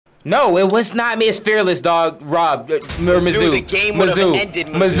No, it was not me. It's Fearless, dog. Rob, Mizzou. The game would have ended,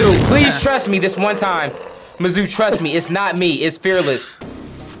 Mizzou. Please trust me this one time. Mizzou, trust me. It's not me. It's Fearless.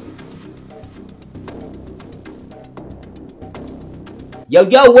 Yo,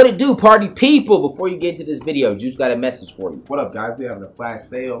 what it do, party people? Before you get into this video, Juice got a message for you. What up, guys? We having a flash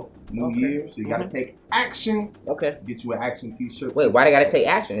sale, New Year, so you gotta take action. Okay. Get you an action T-shirt. Wait, why they gotta take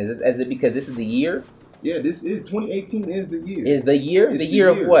action? Is it because this is the year? Yeah, this is 2018 is the year. Is the year? It's the year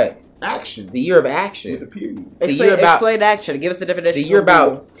of what? Action. The year of action. With a period. Explain action. Give us the definition. The year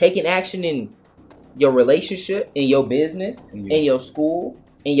about taking action in your relationship, in your business, in your school,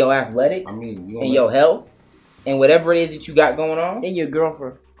 in your athletics, in your health, and whatever it is that you got going on. And your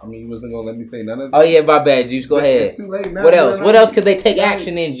girlfriend. I mean, you wasn't gonna let me say none of this. Oh yeah, my bad, Juice. Go ahead. It's too late now. What else? What else could they take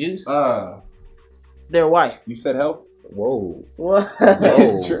action in, Juice? Their wife. You said help? Whoa. What?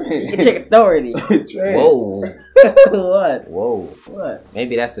 Whoa. You take authority. Whoa. What? Whoa. What?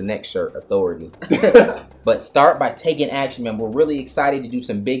 Maybe that's the next shirt, authority. But start by taking action, man. We're really excited to do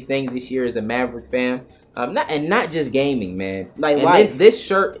some big things this year as a Maverick fam. Not just gaming, man. This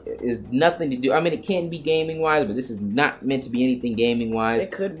shirt is nothing to do. I mean, it can be gaming wise, but this is not meant to be anything gaming wise.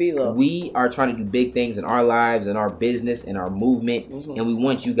 It could be though. We are trying to do big things in our lives, in our business, in our movement, and we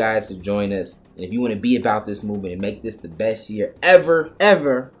want you guys to join us. And if you want to be about this movement and make this the best year ever,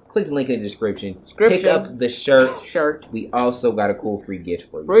 click the link in the description. Pick up the shirt. We also got a cool free gift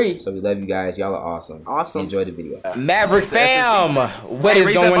for you. So we love you guys. Y'all are awesome. Enjoy the video. Maverick fam, what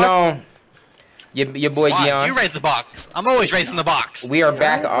is going on? Your boy Dion. You raise the box. I'm always raising the box. We are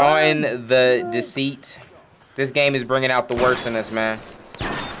back on the Deceit. This game is bringing out the worst in us, man.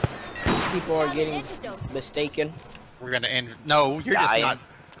 People are getting mistaken. We're gonna end. No, you're just not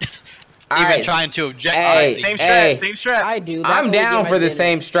even trying to object. Same strat. I do. I'm down for the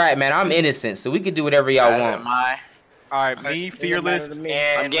same strat, man. I'm innocent, so we can do whatever y'all want. Alright, me, Fearless, and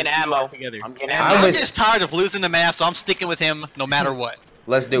I'm getting ammo. I'm just tired of losing the map, so I'm sticking with him no matter what.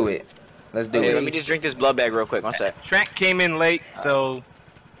 Let's do it. Let's do it. Let me just drink this blood bag real quick. One sec. Trent came in late, so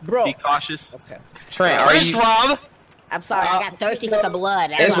be cautious. Okay. Trent, where's Rob? I'm sorry, I got thirsty for some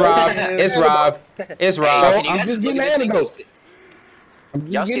blood. It's Rob. It's Rob. It's Rob. I'm just getting antidote.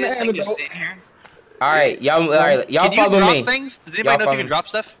 Y'all see this thing just sitting here? Alright, y'all follow me. Things? Does anybody know if you can drop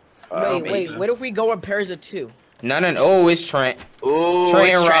stuff? Wait, what if we go in pairs of two? No. Oh, it's Trent. Ooh,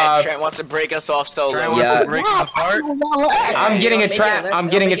 Trent and Rob. Trent wants to break us off solo. I'm getting a trap. I'm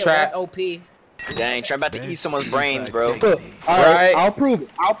getting a trap. Dang, Trent about to eat someone's brains, bro. Alright, I'll prove it.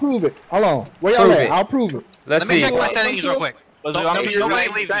 Hold on. Where y'all at? I'll prove it. Let me check my settings real quick. I'm to your right.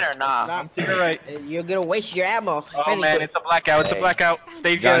 I'm to your right. You're gonna waste your ammo. Oh man, it's a blackout. It's a blackout.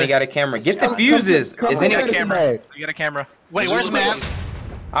 Stay good. Johnny got a camera. Get the fuses. Is anyone a camera? You got a camera. Wait, where's Mav?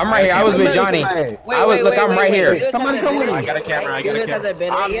 I'm right here. I was with Johnny. Look, I'm right here. Somebody come with me. I got a camera.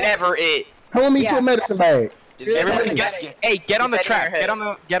 I'm never it. Come with me to a medicine bag. Hey, get on the track. Get on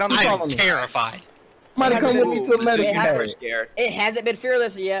the. I'm terrified. Somebody come with me to a medicine bag. It hasn't been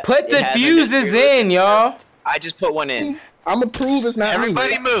Fearless yet. Put the fuses in, y'all. I just put one in. I'ma prove it's not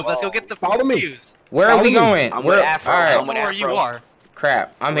Everybody move. Let's go get the fuse. Where are we going? I'm with Afro. Alright. Where you are.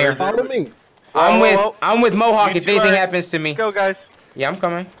 Crap. I'm here. Follow me. I'm with Mohawk if anything happens to me. Let's go, guys. Yeah, I'm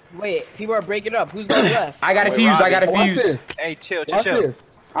coming. Wait, people are breaking up. Who's going left? I got a fuse. I got a fuse. Hey, chill.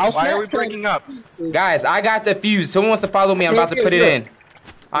 Why are we breaking up? Guys, I got the fuse. Who wants to follow me? I'm about to put it in.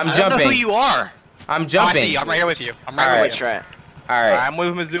 I'm jumping. I don't know who you are. I'm jumping. I see you. I'm right here with you. I'm right with Trent. Alright. I'm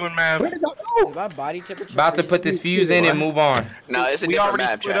with Mizzou and Mav. My body temperature. About to put this fuse in and move on. No, it's a different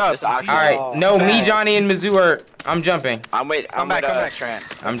map, Trent. Alright. No, me, Johnny, and Mizzou are. I'm jumping. I'm with Trent.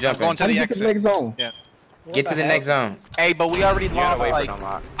 I'm jumping. Going to the exit. Yeah. Get to the next zone. Hey, but we already lost. I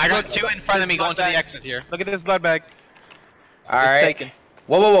got two in front of me going to the exit here. Look at this blood bag. Alright.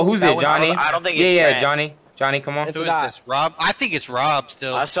 Whoa. Who's it, Johnny? I don't think it's Trent. Yeah, Johnny. Johnny, come on. Who is this? Rob? I think it's Rob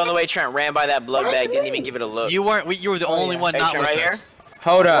still. I saw the way Trent ran by that blood bag. Didn't even give it a look. You weren't. You were the only one not with us.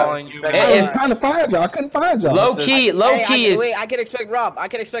 Hold up. I was trying to find y'all. I couldn't find y'all. Low key is. Wait, I can expect Rob.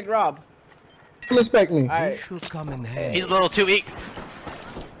 Respect me. Alright. He's a little too weak.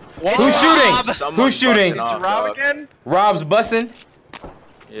 Who's shooting? Who's shooting? Rob again? Rob's bussing.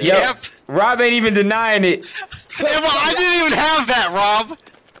 Yep. Rob ain't even denying it. I didn't even have that, Rob.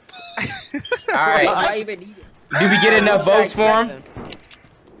 Alright. Do we get enough votes for him?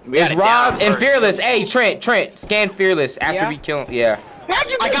 It's Rob and Fearless. Hey, Trent, scan Fearless after we kill him. Yeah.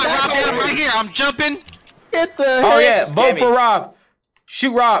 I got Rob down right here. I'm jumping. Oh yeah, vote for Rob.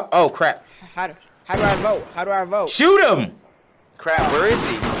 Shoot Rob. Oh crap. How do I vote? Shoot him. Crap, where is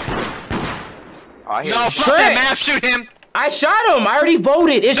he? No, fuck that, Mav, shoot him. I shot him. I already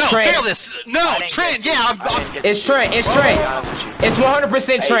voted. It's No, Trent. Fearless. No, Trent. Yeah, It's Trent. It's Trent. It's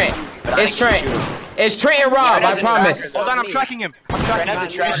 100% Trent. It's Trent. It's Trent and Rob. I promise. Hold on, I'm tracking him. I'm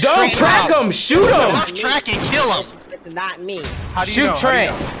tracking him. Don't track him. Shoot him. Enough tracking. Kill him. It's not me. How do you know? Shoot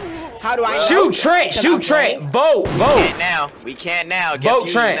Trent. How do I know? Shoot Trent. Shoot Trent. Vote. Vote. We can't now. Get Vote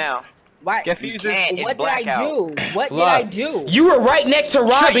fuses Trent. now. Why? Get We fuses. can't. It's What did I blackout. do? What did Look, I do? You were right next to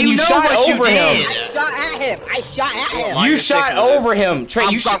Rob Trent, and you know shot what you over did. him. I shot at him. I shot at him. Line You your six, shot Mizzou. over him.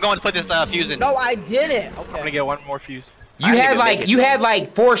 Trent, I'm going to put this fuse in. No, I didn't. I'm gonna Okay. get one more fuse. You I didn't had even make like it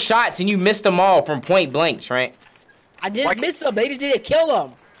to 4 shots and you missed them all from point blank, Trent. I didn't miss him. They just didn't kill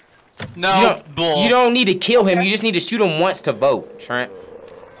him. No, bull. You don't need to kill him. You just need to shoot him once to vote, Trent.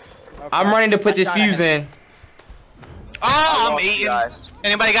 I'm running to put this shot at fuse him. in. Oh, I'm lost you eating. guys.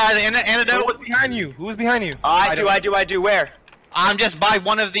 Anybody got an Who antidote? was behind you? Who was behind you? I do. Where? I'm just by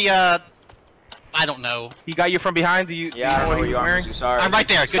one of the, I don't know. He got you from behind. Do you? Yeah, I don't know what where he you was are, wearing? Mizzou. Sorry. I'm right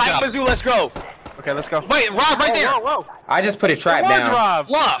there. Good Sight job. Mizzou, let's go. Okay, let's go. Wait, Rob, right there. Whoa, whoa. I just put a trap It was down. Rob.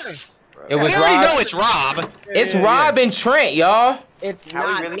 Fluff. It was We already know Rob. it's Rob. It's Rob and Trent, y'all. It's How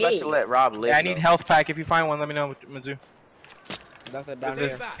we not really me. about to let Rob live? Yeah, I need though? health pack. If you find one, let me know, Mizzou. Nothing down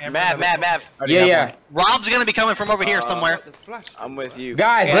here. Mav. Yeah. Rob's gonna be coming from over here somewhere. I'm with you.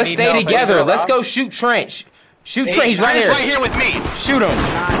 Guys, Yeah, let's I need stay help. together. Rob. Let's go shoot Trent. Shoot Trent. He's right right here. here with me. Shoot him.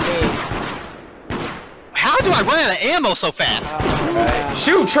 Not me. How do I run out of ammo so fast?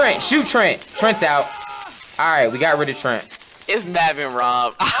 Shoot Trent. Shoot Trent. Trent's out. All right, we got rid of Trent. It's Mav and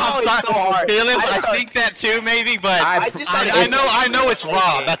Rob. I'm it's so hard. Feelings, I I thought- think that too, maybe, but I know it's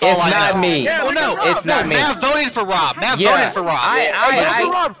Rob. That's all It's I not know. me. Yeah, Well, no, It's not me. Mav voted for Rob. Mav Yeah. voted for Rob. I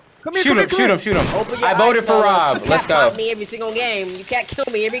Come here, shoot come him. here, Shoot him. Shoot him. Open your I voted eyes, for fellas. Rob. You Let's can't go. fight me every single game. You can't kill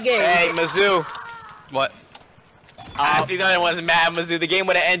me every game. Hey, Mizzou. What? If you thought it was Mav, Mizzou, the game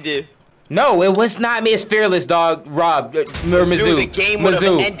would have ended. No, it was not me. It's fearless, dog. Rob, Mizzou. the game would've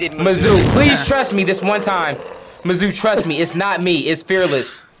ended, Mizzou. Mizzou. Please trust me this one time. Mizzou, trust me. It's not me. It's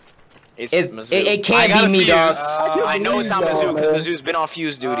fearless. It's It Mizzou. can't got be a me, fuse. dog. I know it's not Mizzou because Mizzou's been on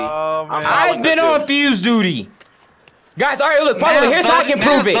fuse duty. Oh, man. I've been on fuse duty. Guys, all right, look, follow me. Here's how I can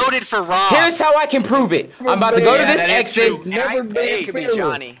prove Mav it. voted for Rob. Here's how I can prove it. I'm about to go to Yeah, this that is exit. true. It could be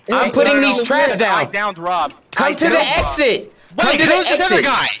Johnny. I'm putting these traps I down. downed Rob. Come to the exit. Come Wait, to the who's this other exit.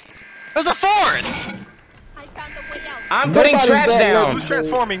 guy? There's a fourth. I'm putting traps Who's down.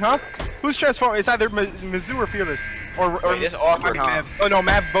 transforming, huh? Who's transforming? It's either Mizzou or Fearless. Or Wait, this awkward, huh? Mav. Oh no,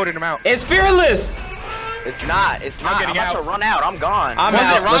 Mav voted him out. It's fearless. It's not. It's not. I'm getting about out. to run out. I'm gone. I'm Was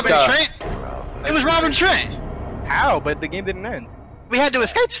out. it Rob Let's and go. Trent? It was Rob and Trent. How? But the game didn't end. We had to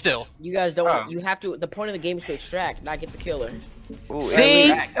escape still. You guys don't. Oh. You have to. The point of the game is to extract, not get the killer. Ooh, See?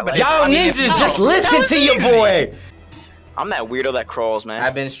 yeah, Y'all ninjas just listen to your boy. I'm that weirdo that crawls, man.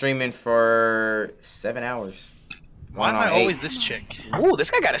 I've been streaming for 7 hours. Why am Going I on always 8. this chick? Ooh,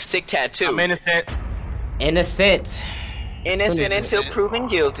 this guy got a sick tattoo. I'm innocent. Innocent. Innocent until proven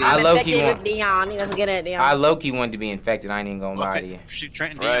guilty. I low-key Infected want- with Dion. Let's get it, Dion. I low-key wanted to be infected. I ain't even gonna lie to you. Shoot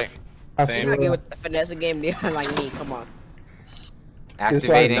Trent and Right. Same. You're not good with the finesse game, Dion, like me. Come on.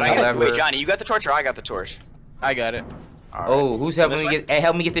 Activating But I got, wait, lever. Johnny, you got the torch or I got the torch? I got it. Oh, who's helping This me way? get? Hey,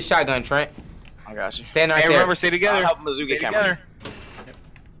 help me get this shotgun, Trent. I got you. Stand right Hey, there. remember, stay together. I'll help Mizzou Stay get camera. together.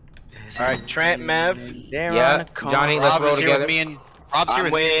 All right, Trent, Mav. Yeah, Johnny, let's Rob roll is here together. with me and Rob's here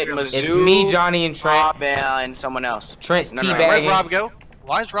I'm with with me. Mizzou. It's me, Johnny, and Trent. Rob, and someone else. Trent's No, no, no. Where's teabagging. Rob go?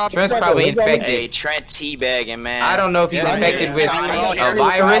 Why is Rob? Trent's probably Hey, infected. Trent teabagging, man. I don't know if he's Yeah, infected yeah. with Yeah, a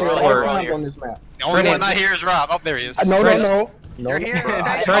virus or The only one not here is Rob. Oh, there he is. Trent. You're here.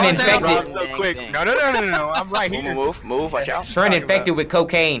 Trent Oh, infected. no. Rob's so quick. No. I'm right here. Move. Watch out. Trent infected with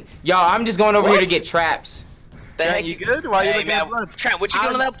cocaine. Y'all, I'm just going over here to What? get traps. Thank You good? Why you Hey, looking at man, blood? Trent, what you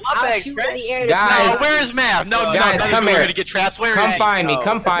doing in that blood I'll bag, shoot Trent? in the air. Guys. No, where is Mav? No, Guys, no, come we're here. here to get traps. Where Come is he? find me.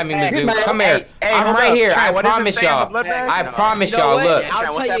 Come find me, Mizzou. Come here. Hey, I'm hold right up. here. Trent, I what does it promise say on the y'all. blood bag? I promise You know y'all. what? Look, Trent, I'll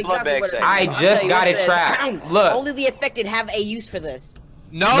what's tell that you blood exactly bag what it say? says. I I'll just tell you got what it it says. trapped. Look. Only the affected have a use for this.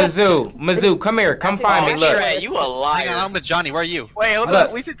 No. Mizzou, come here. Come That's find it. me. Look. Trent, you a liar. Hang on, I'm with Johnny. Where are you? Wait, hold Look.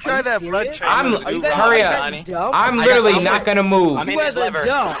 up. We should try Are you that blood serious? train. I'm. Are you guys Hurry Johnny. up. dumb? I'm I literally got- not gonna move. I'm in You his guys are lever.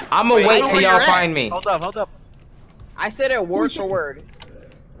 dumb. I'm gonna Wait, wait I till know y'all where you're find at. me. Hold up. I said it word for word.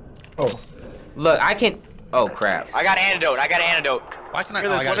 Look, I can. Oh crap. I got an antidote. Why can I?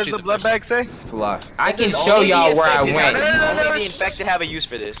 Fearless, I gotta what does shoot the the blood first bag say? Fluff. I This can is show only the y'all where I infected went. have- Only the infected have a use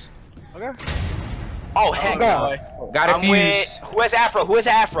for this. Okay. Oh, heck no. Got a I'm with. fuse. Who has Afro?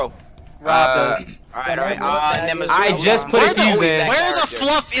 Rob does. Alright. And then Mizzou. I just put Where a fuse the, in. where the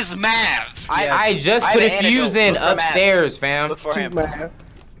fluff is Mav? I just I put have a an fuse antidote. in Look for Matt. upstairs, fam. Look for him.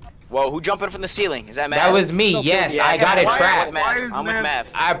 Whoa, who jumping from the ceiling? Is that Mav? That was me. Yes, I got a trap. I'm with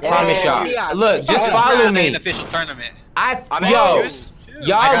Mav. I promise y'all. Yeah. Look, just follow me. An official tournament. I'm Yo,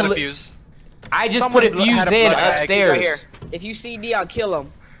 I got a y'all. fuse. I just put a fuse in upstairs. If you see Dion, kill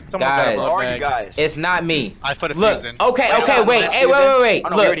him. Guys, Who are you guys? it's not me. I put a Look, fuse in. okay, wait. Hey, wait. Oh,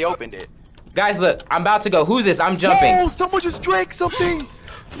 no, we Look, already opened it. guys, look. I'm about to go. Who's this? I'm jumping. Oh, someone just drank something.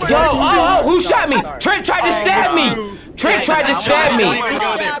 Yo, who shot me? Trent tried to stab me. Trent tried to stab me.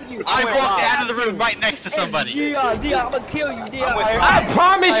 I walked out of the room right next to somebody. Dion, I'm gonna kill you, Dion. I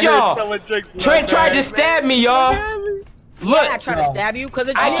promise y'all. Trent tried to stab me, y'all. Look, I try to stab you because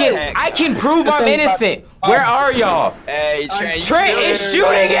it's I can prove I'm innocent. Where are y'all? Hey, Trent is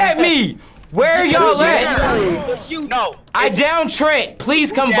shooting at me. Where y'all at? It's you. No. I down Trent.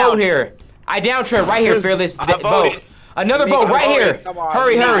 Please come vote here. I down Trent right here, Fearless. Vote. Another vote right here.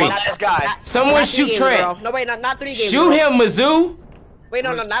 Hurry. Not this guy. Someone shoot Trent. No, wait, not 3 games. Shoot him, Mizzou. Wait,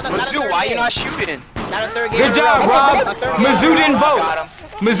 no, not a Mizzou, third why game. you not shooting? Not a third game. Good job, Rob. Mizzou didn't vote. Got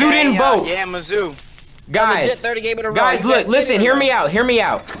him. Mizzou didn't vote. Yeah, Mizzou. Guys, third game in a row. guys, look, listen, hear me out. Hear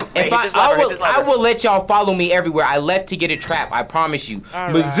If I will let y'all follow me everywhere. I left to get a trap. I promise you.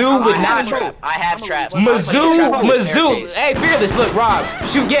 Mizzou would not. I have traps. Mizzou. Hey, Fearless, look, Rob.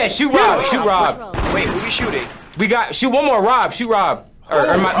 Shoot Rob. Wait, who we shooting? We got shoot one more. Rob, shoot Rob.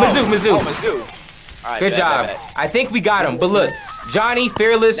 Mizzou. Oh, Mizzou. All right, Good job. I think we got him. But look, Johnny,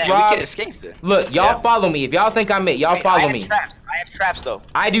 Fearless, Man, Rob. we can escape this. Look, y'all follow me. If y'all think I'm it, y'all follow me. I have traps though.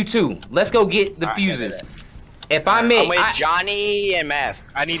 I do too. Let's go get the fuses. If I'm it, I'm with Johnny and Mav.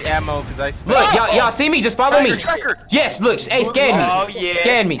 I need ammo because I look, y'all see me? Just follow me. Tracker. Yes, look. Hey, scan me. Oh, yeah.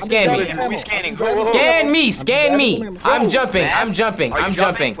 Scan me. Who we scanning? Scan me. I'm jumping. Are you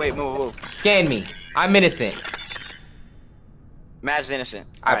jumping? Wait, move. Scan me. I'm innocent. Mav's innocent.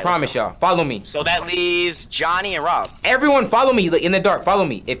 I promise y'all. Follow me. So that leaves Johnny and Rob. Everyone follow me in the dark. Follow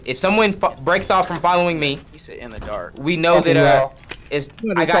me. If someone breaks off from following me, You said in the dark. we know that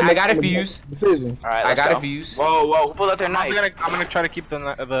I got a fuse. All right, I let's got go. a fuse. Whoa, who pulled out their I'm knife? gonna try to keep the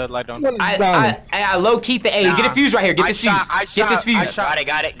light on. I low key think. Hey, get a fuse right here. Get this fuse. Get this fuse.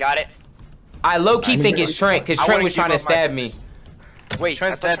 Got it. I low key think it's Trent because I Trent wanna was trying to keep up my stab me. Wait,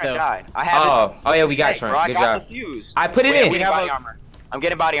 Trent's I thought dead, Trent though. died. I have it. Oh yeah, we got Hey, Trent. bro, I Good got job. the fuse. I put it Wait, in. I'm getting body armor. I'm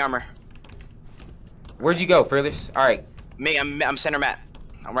getting body armor. Where'd you go, Fearless? All right. Me, I'm center map.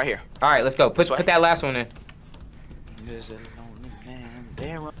 I'm right here. All right, let's go. Put that last one in. There's a lonely man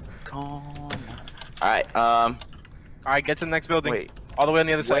there on the corner. Alright, Alright, get to the next building. Wait. All the way on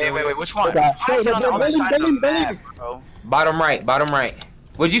the other side. Wait, which one? Why is it on the other side of the map, bro? Bottom right.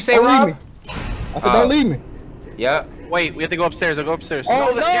 What'd you say, Rob? I said, don't leave me. Yep. Wait, we have to go upstairs. I'll go upstairs.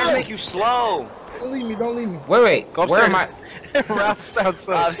 No, the stairs make you slow. Don't leave me. Wait. Go Where am I? upstairs. Ralph sounds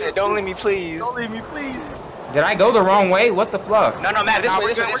so. Rob said, don't leave me, please. Don't leave me, please. Did I go the wrong way? What the fluff? No, Matt, this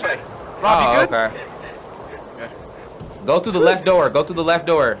way. Rob, you good? Okay. Go through the left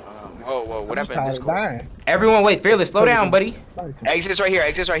door. Whoa, what happened? Everyone, wait. Fearless, slow down, buddy. Exit's right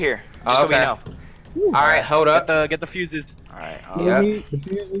here. Just so we know. All right, hold up. Get the fuses. Alright.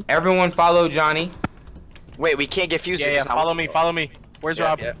 Yep. Everyone follow Johnny. Wait, we can't get fuses. Yeah, follow me. Where's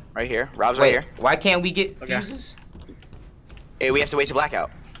Rob? Yeah, right here. Rob's right here. Why can't we get fuses? Hey, we have to wait to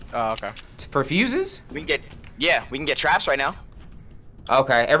blackout. Oh, okay. For fuses? We can get traps right now.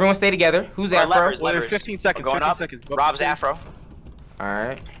 Okay, everyone stay together. Who's Afro? Levers. 15 seconds. We're going 15 up. seconds. Go Rob's upstairs. Afro.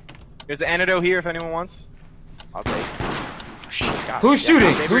 Alright. There's an antidote here if anyone wants. I'll take. Who's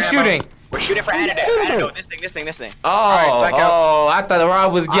shooting? We're shooting for antidote. This thing. Oh, I thought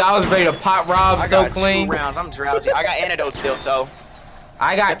Rob was. I was ready to pop Rob so clean. 2 rounds. I'm drowsy. I got antidote still, so.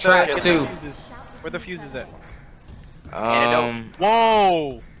 I got traps too. Where the fuses at? Antidote.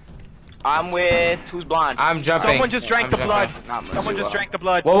 Whoa! I'm with who's blonde. I'm jumping. Someone just drank the blood. Not Mizzou. Someone just drank the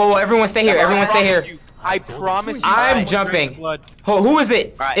blood. Whoa! Everyone stay here. I promise you. I'm jumping. Who is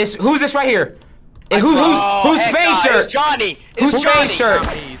it? Right. Who's this right here? And who's Spain shirt? It's Johnny. Who's Spain shirt?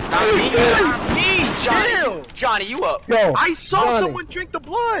 Not me, Johnny. Johnny, you up? Yo, I saw Johnny. someone drink the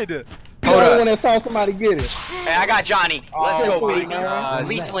blood. Hold up. When I saw somebody get it. Hey, I got Johnny. Let's go, my baby. God.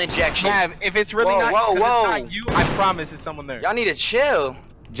 Lethal injection. Mav, if it's really Whoa, not, whoa. it's not you, I promise it's someone there. Y'all need to chill.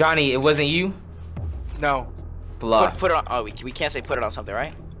 Johnny, it wasn't you. No. Fluff. Put it on. Oh, we can't say put it on something,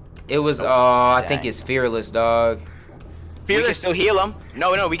 right? It was. I think it's Fearless, dog. We can still heal him.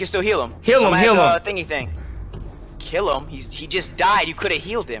 No, we can still heal him. Heal him. Thingy thing. Kill him. He just died. You could have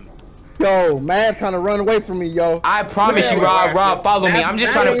healed him. Yo, Mav trying to run away from me, yo. I promise you, Rob. Rob, follow me. I'm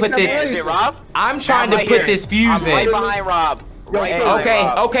just trying to put this. Is it Rob? I'm trying to put this fuse I'm right in. behind Rob. Right behind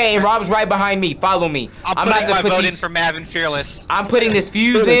Rob. Okay, and Rob's right behind me. Follow me. I'm about putting to my put vote these. in for Mav and Fearless. I'm putting this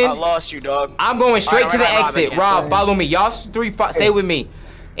fuse I in. lost you, dog. I'm going straight to the Rob exit. again. Rob, follow me. Y'all three, stay with me.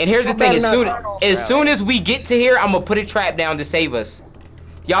 And here's the thing: as soon as we get to here, I'm gonna put a trap down to save us.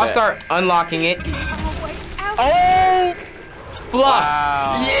 Y'all start unlocking it. Oh! Fluff.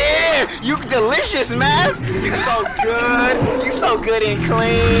 Wow. Yeah, you delicious, man. You so good. You so good and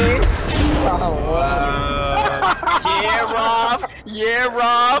clean. Yeah, Rob. Yeah,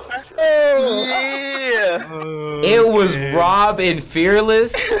 Rob. Yeah. It was Rob and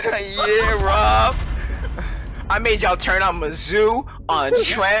Fearless. Yeah, Rob. I made y'all turn on Mizzou on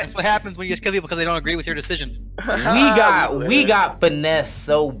Trent. That's what happens when you just kill people because they don't agree with your decision. we got finesse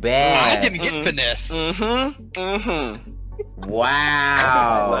so bad. I didn't get finesse.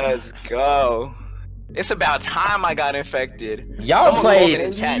 Wow. Let's go. It's about time I got infected. Y'all played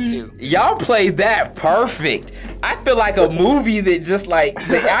in chat too. Y'all played that perfect. I feel like a movie that just like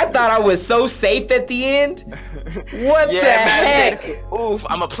I thought I was so safe at the end. What the heck? Said, oof,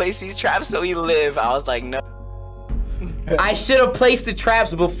 I'm gonna place these traps so we live. I was like, no. I should have placed the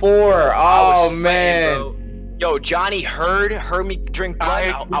traps before. Oh man. Yo, Johnny heard me drink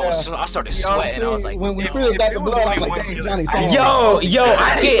blood. I started sweating. I was like, when we first got the blood, I was like, Johnny, yo,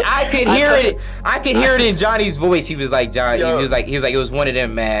 I could hear it. I could hear it in Johnny's voice. He was like, Johnny. He was like, it was one of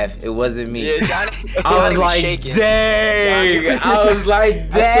them, Mav. It wasn't me. Yeah, Johnny. I was like, dang. I was like,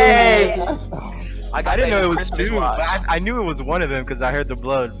 dang. I didn't know it was two. But I knew it was one of them because I heard the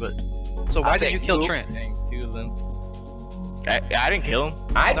blood. But so why did you kill Trent? Dang, two of them. I didn't kill him.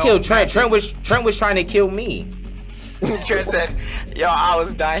 I killed Trent. Trent was trying to kill me. Trent said, yo, I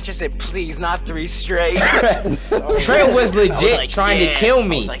was dying. Trent said, please, not 3 straight. Trent was legit trying to kill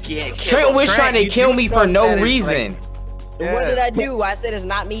me. Trent was trying to kill me for no reason. What did I do? I said it's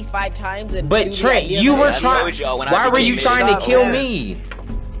not me 5 times. And but Trent, you were trying. Why were you trying to kill me?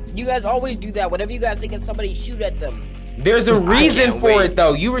 You guys always do that. Whenever you guys think it's somebody, shoot at them. There's a reason for it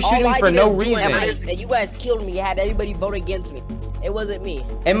though. You were shooting for no reason. And you guys killed me. You had everybody vote against me. It wasn't me.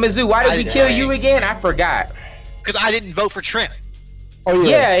 And Mizzou, why did we kill you again? I forgot. Because I didn't vote for Trent. Oh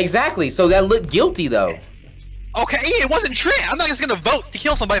yeah, exactly. So that looked guilty though. Okay, it wasn't Trent. I'm not just gonna vote to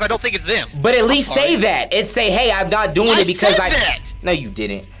kill somebody if I don't think it's them. But at least say that. It's say, hey, I'm not doing it because I. No, you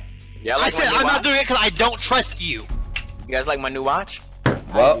didn't. Yeah, I said I'm not doing it because I don't trust you. You guys like my new watch?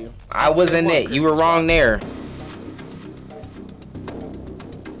 Well, I wasn't it. You were wrong there.